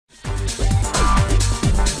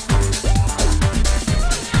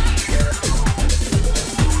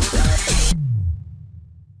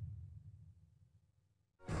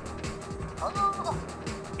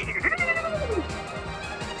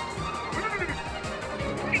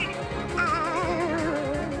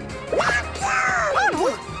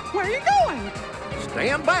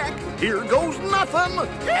stand back. Here goes nothing.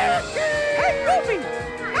 Hey, Goofy!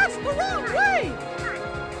 That's the wrong way!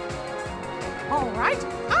 All right,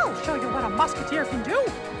 I'll show you what a musketeer can do.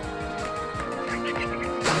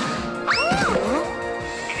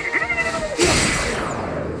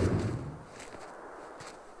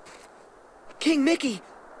 King Mickey,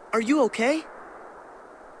 are you okay?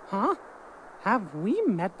 Huh? Have we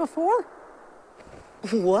met before?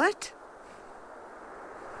 What?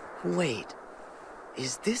 Wait,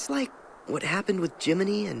 is this like what happened with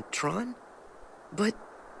Jiminy and Tron? But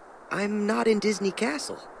I'm not in Disney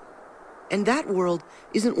Castle. And that world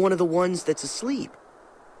isn't one of the ones that's asleep.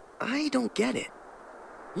 I don't get it.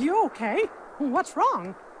 You okay? What's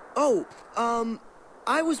wrong? Oh,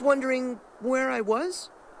 I was wondering where I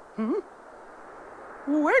was?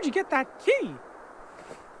 Where'd you get that key?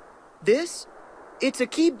 This? It's a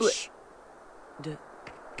key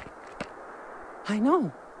I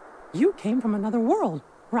know. You came from another world,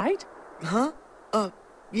 right? Huh?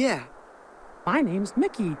 Yeah. My name's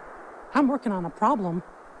Mickey. I'm working on a problem.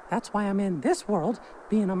 That's why I'm in this world,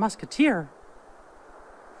 being a musketeer.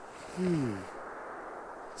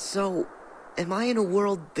 So, am I in a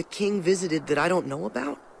world the king visited that I don't know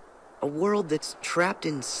about? A world that's trapped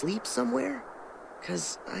in sleep somewhere?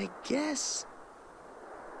 'Cause I guess...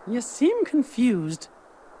 You seem confused.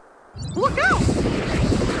 Look out!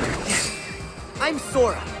 I'm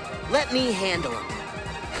Sora. Let me handle him.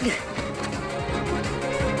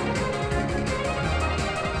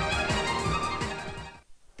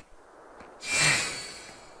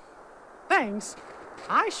 Thanks.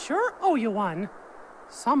 I sure owe you one.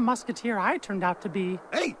 Some musketeer I turned out to be.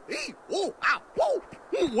 Hey, whoa, ow, whoa.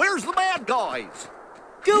 Where's the bad guys?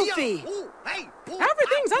 Goofy! Yeah, hey,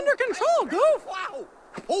 Everything's under control, Goof! Wow.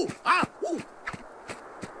 Whoa.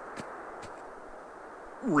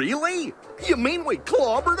 Really? You mean we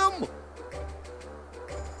clobbered them?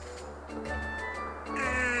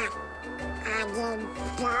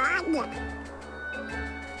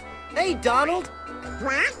 Hey, Donald!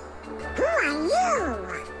 What? Who are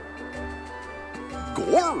you?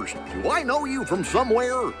 Gorge, do I know you from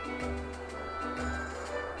somewhere?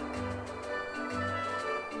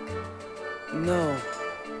 No.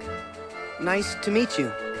 Nice to meet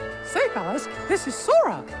you. Say, fellas, this is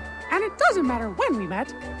Sora. And it doesn't matter when we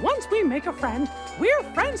met. Once we make a friend, we're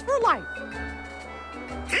friends for life.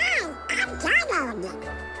 Hi, I'm Donald.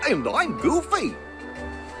 And I'm Goofy.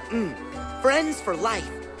 Friends for life.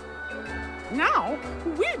 Now,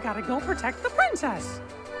 we've got to go protect the princess.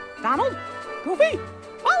 Donald, Goofy,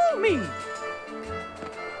 follow me.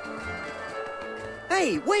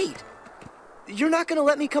 Hey, wait! You're not gonna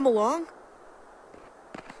let me come along?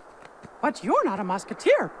 But you're not a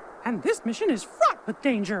musketeer, and this mission is fraught with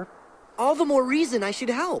danger. All the more reason I should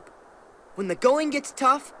help. When the going gets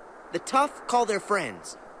tough, the tough call their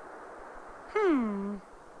friends. Well,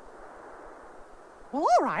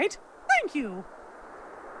 all right. Thank you.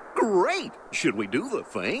 Great. Should we do the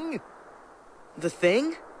thing? The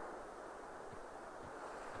thing?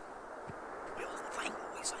 Well, the thing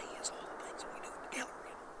we say is all the things we do together.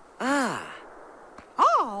 Ah.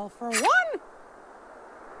 All for one.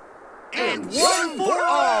 And one for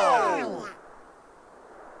all!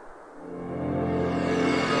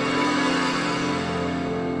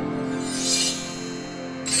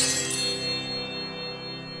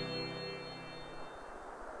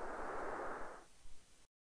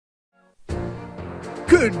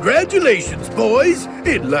 Congratulations, boys!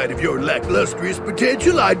 In light of your lacklustrous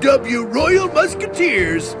potential, I dub you Royal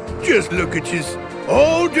Musketeers. Just look at yous,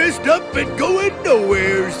 all dressed up and going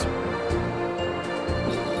nowheres.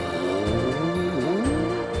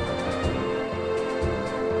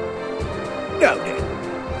 Now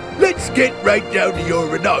then, let's get right down to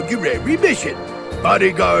your inaugural mission.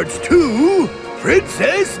 Bodyguards to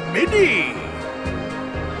Princess Minnie.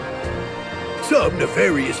 Some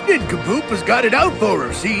nefarious nincompoop has got it out for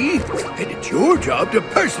her, see? And it's your job to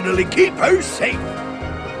personally keep her safe.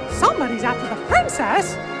 Somebody's after the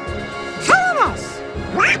princess. Tell us.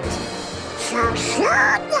 What? So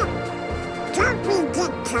soon? Don't we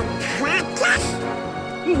get to practice?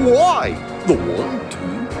 Why? The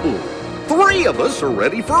 1, 2, 3 of us are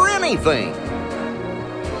ready for anything.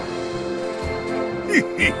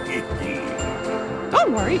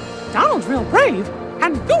 Don't worry. Donald's real brave,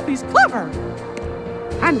 and Goofy's clever.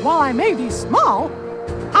 And while I may be small,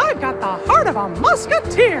 I've got the heart of a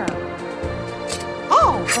musketeer.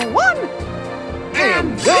 All for one,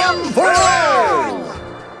 And one for all!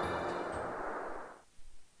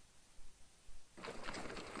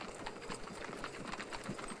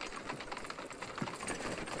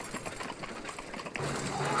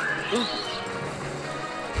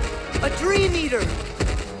 A dream eater!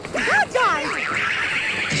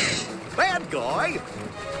 guy.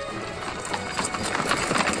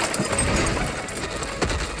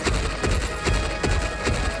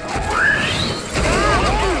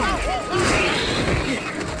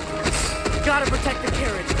 Gotta protect the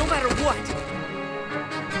carriage, no matter what.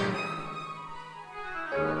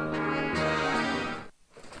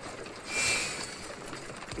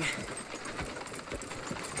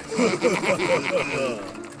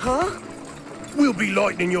 Huh? We'll be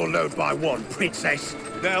lightening your load by one, Princess.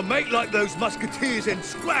 Now make like those Musketeers and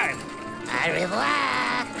scram. Au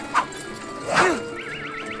revoir.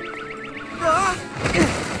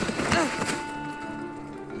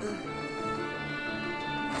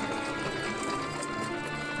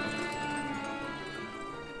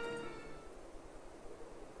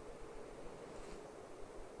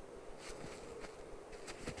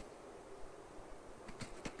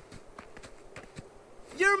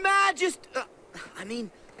 Your Majesty!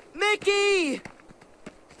 Mickey!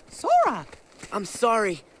 Sora! I'm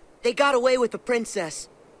sorry. They got away with the princess.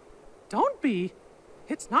 Don't be.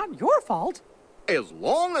 It's not your fault. As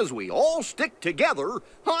long as we all stick together,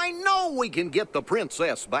 I know we can get the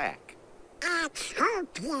princess back. Let's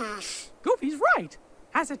hope yes. Goofy's right.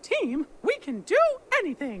 As a team, we can do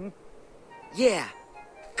anything. Yeah.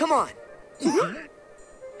 Come on.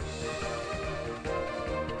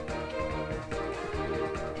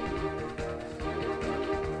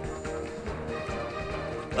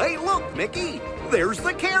 Hey, look, Mickey. There's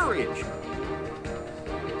the carriage.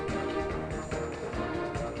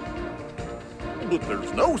 But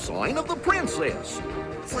there's no sign of the princess.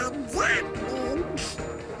 Then that means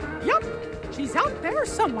Yup, she's out there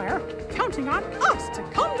somewhere, counting on us to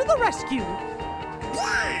come to the rescue.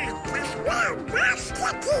 yeah, 'cause we're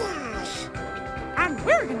Musketeers. And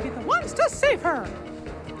we're gonna be the ones to save her.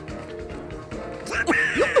 Come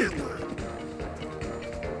on.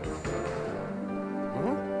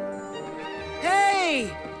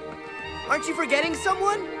 Hey! Aren't you forgetting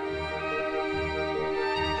someone?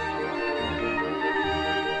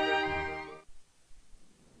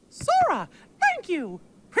 Sora, thank you.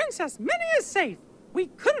 Princess Minnie is safe. We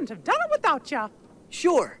couldn't have done it without you.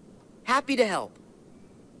 Sure. Happy to help.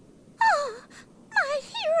 Oh, my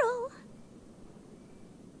hero.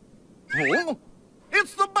 Huh?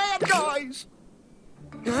 It's the bad guys.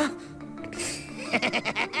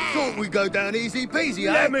 Thought we'd go down easy peasy,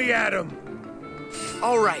 eh? Let me at 'em.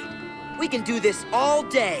 All right. We can do this all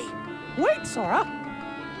day. Wait, Sora.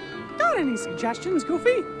 Got any suggestions,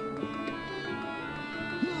 Goofy?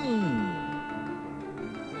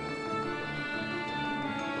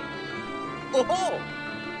 Oh,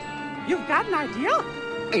 You've got an idea?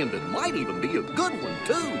 and it might even be a good one,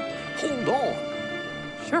 too. Hold on.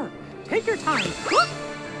 Sure. Take your time.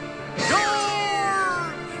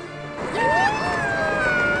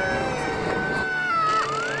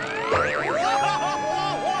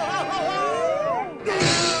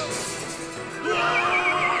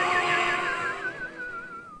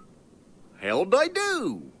 How'd I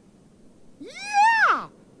do? Yeah!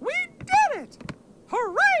 We did it!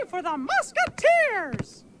 Hooray for the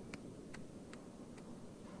Musketeers!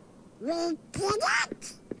 We did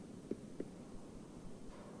it.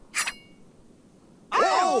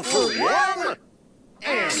 All for one,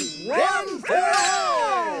 and one for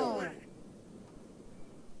all!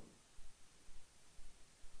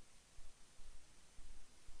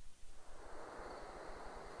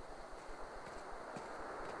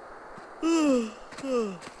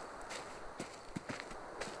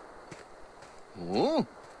 Huh?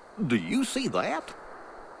 Do you see that?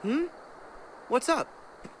 What's up?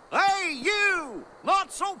 Hey, you!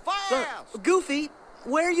 Not so fast! Goofy,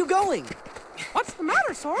 where are you going? What's the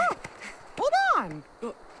matter, Sora? Hold on.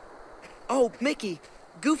 Oh, Mickey,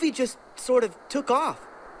 Goofy just sort of took off.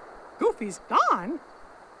 Goofy's gone?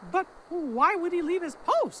 But why would he leave his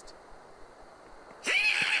post?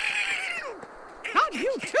 Not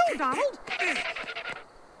you too, Donald.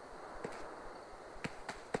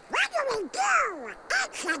 What do we do?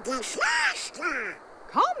 It's a disaster.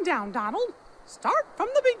 Calm down, Donald. Start from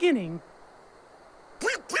the beginning.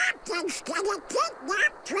 The captain's gonna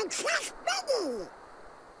kidnap Princess Minnie.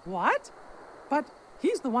 What? But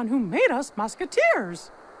he's the one who made us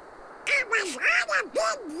Musketeers. It was all a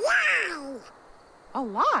big lie. A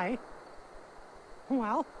lie?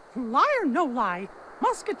 Well, lie or no lie,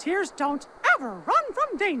 Musketeers don't ever run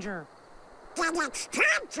from danger. Then it's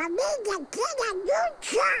time for me to get a new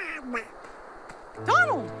job.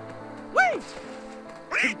 Donald, wait!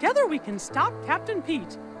 Together we can stop Captain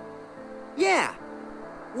Pete. Yeah,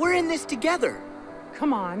 we're in this together.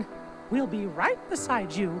 Come on, we'll be right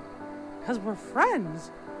beside you, 'cause we're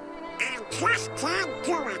friends. I just can't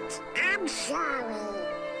do it. I'm sorry.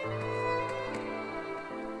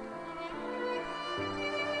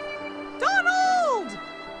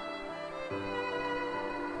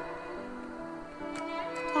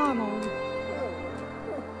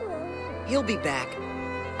 He'll be back.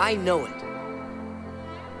 I know it.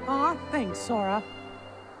 Aw, thanks, Sora.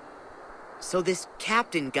 So this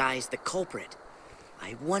captain guy's the culprit.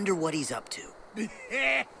 I wonder what he's up to.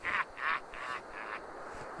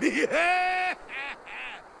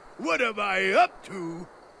 What am I up to?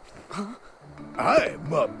 Huh?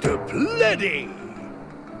 I'm up to plenty.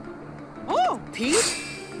 Oh, Pete?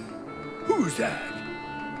 Who's that?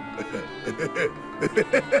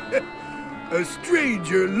 A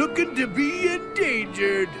stranger looking to be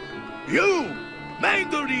endangered. You!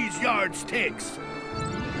 Mangle these yardsticks!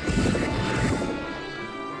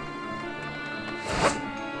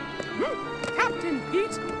 Captain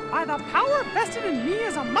Pete, by the power vested in me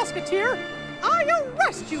as a musketeer, I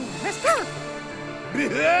arrest you, mister!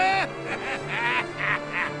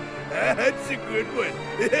 That's a good one.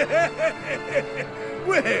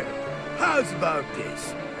 Well, how's about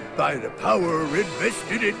this? By the power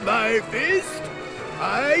invested in my fist,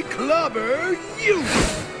 I clobber you!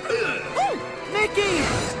 Oh, Mickey!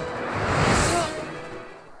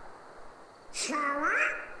 Sora?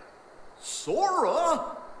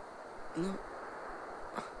 Sora? No.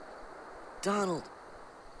 Donald.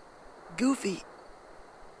 Goofy.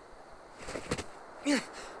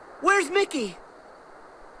 Where's Mickey?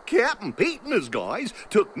 Captain Pete and his guys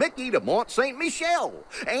took Mickey to Mont Saint Michel,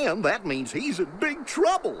 and that means he's in big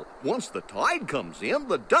trouble. Once the tide comes in,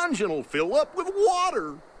 the dungeon will fill up with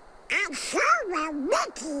water. And so will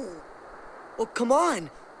Mickey. Well, come on.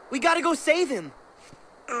 We gotta go save him.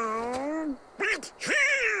 Oh, but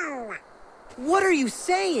how? What are you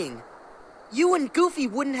saying? You and Goofy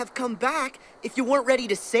wouldn't have come back if you weren't ready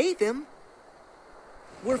to save him.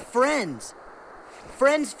 We're friends.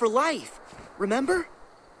 Friends for life. Remember?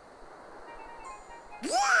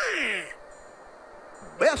 Yeah!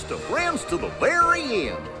 Best of friends to the very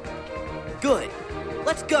end. Good.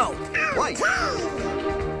 Let's go. Right.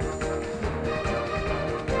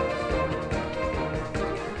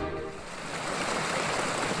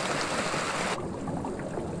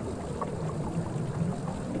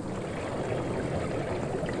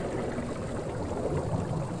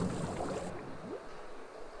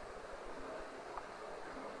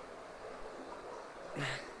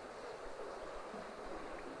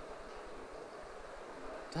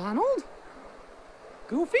 Donald?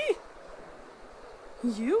 Goofy?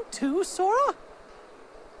 You too, Sora?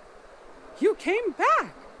 You came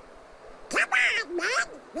back! Come on, man!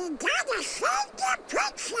 We gotta save the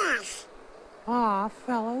princess! Aw,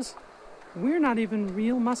 fellas. We're not even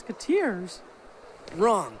real musketeers.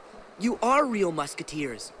 Wrong. You are real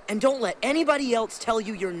musketeers. And don't let anybody else tell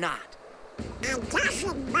you you're not. It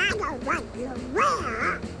doesn't matter what you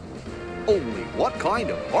wear. Only what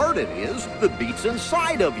kind of heart it is that beats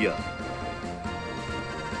inside of you.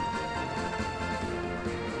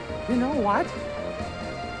 You know what?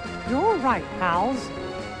 You're right, pals.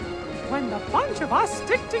 When the bunch of us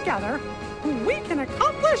stick together, we can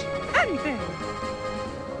accomplish anything.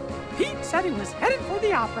 Pete said he was headed for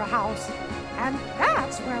the Opera House, and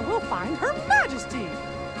that's where we'll find Her Majesty.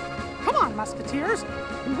 Come on, Musketeers.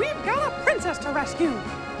 We've got a princess to rescue.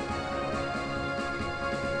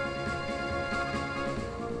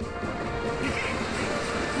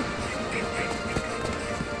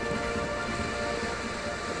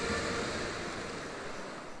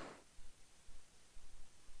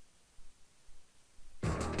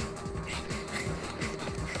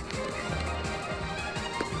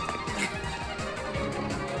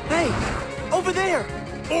 Hey, over there!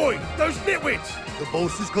 Oi, those nitwits! The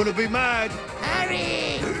boss is gonna be mad.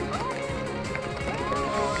 Hurry!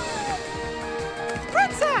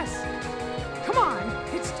 Princess! Come on,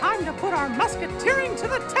 it's time to put our musketeering to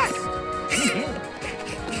the test.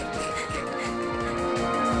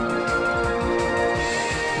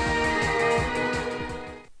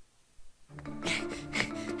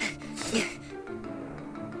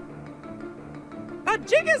 The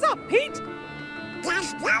jig is up, Pete!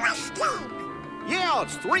 There's no escape! Yeah,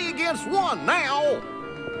 it's 3 against 1 now.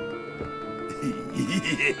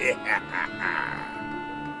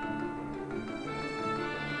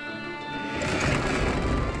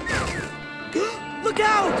 Look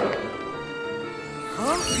out!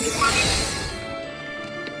 Huh?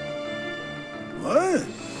 What?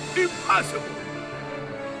 Impossible!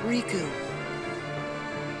 Riku.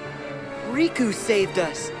 Riku saved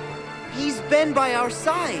us. He's been by our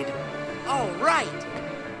side. All right.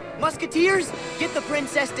 Musketeers, get the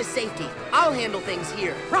princess to safety. I'll handle things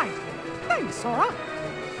here. Right. Thanks, Sora.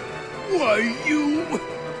 Why, you...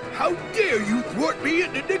 How dare you thwart me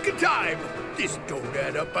in the nick of time? This don't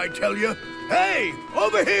add up, I tell you. Hey,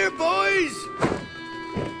 over here, boys!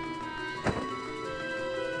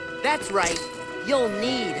 That's right. You'll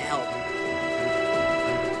need help.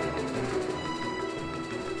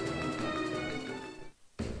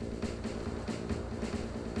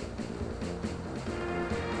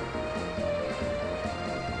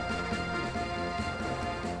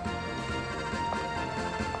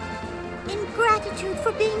 gratitude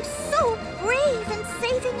for being so brave and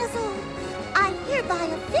saving us all, I hereby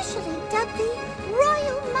officially dub thee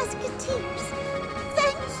Royal Musketeers.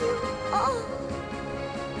 Thank you all.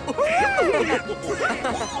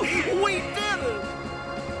 We did it!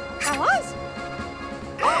 Fellas?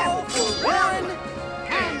 All for one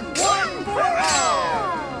and one for all!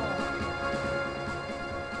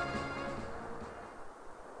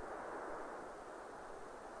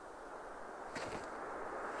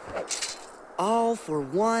 All for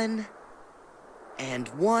one, and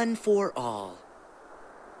one for all.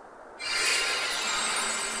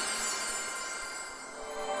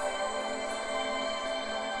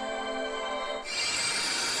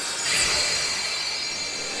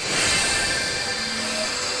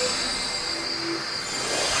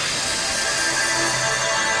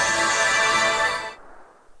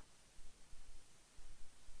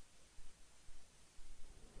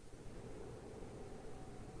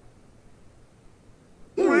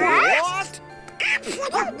 What?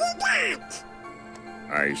 Absolutely not!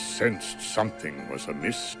 I sensed something was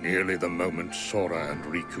amiss nearly the moment Sora and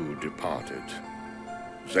Riku departed.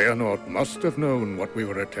 Xehanort must have known what we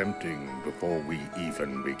were attempting before we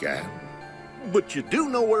even began. But you do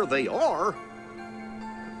know where they are.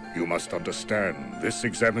 You must understand, this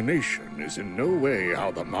examination is in no way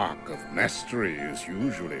how the mark of mastery is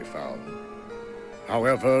usually found.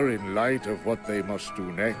 However, in light of what they must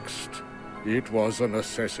do next, it was a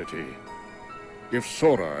necessity. If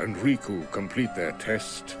Sora and Riku complete their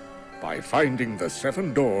test, by finding the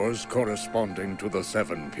 7 doors corresponding to the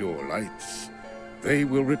 7 pure lights, they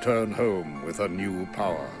will return home with a new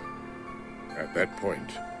power. At that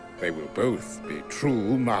point, they will both be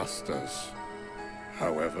true masters.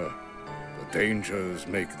 However, the dangers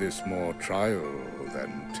make this more trial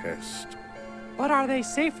than test. But are they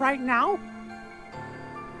safe right now?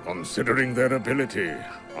 Considering their ability,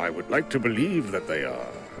 I would like to believe that they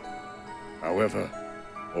are. However,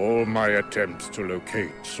 all my attempts to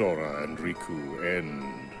locate Sora and Riku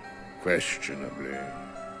end questionably.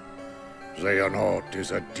 Xehanort is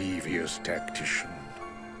a devious tactician.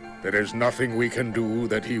 There is nothing we can do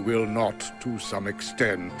that he will not, to some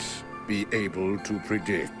extent, be able to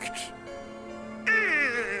predict.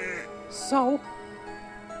 So,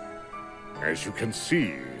 As you can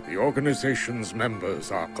see, the organization's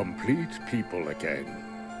members are complete people again.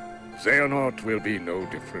 Xehanort will be no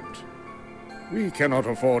different. We cannot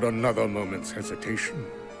afford another moment's hesitation.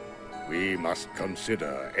 We must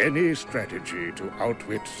consider any strategy to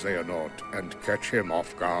outwit Xehanort and catch him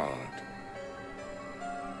off guard.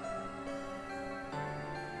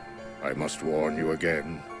 I must warn you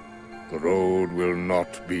again. The road will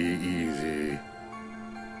not be easy.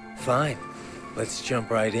 Fine. Let's jump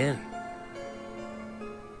right in.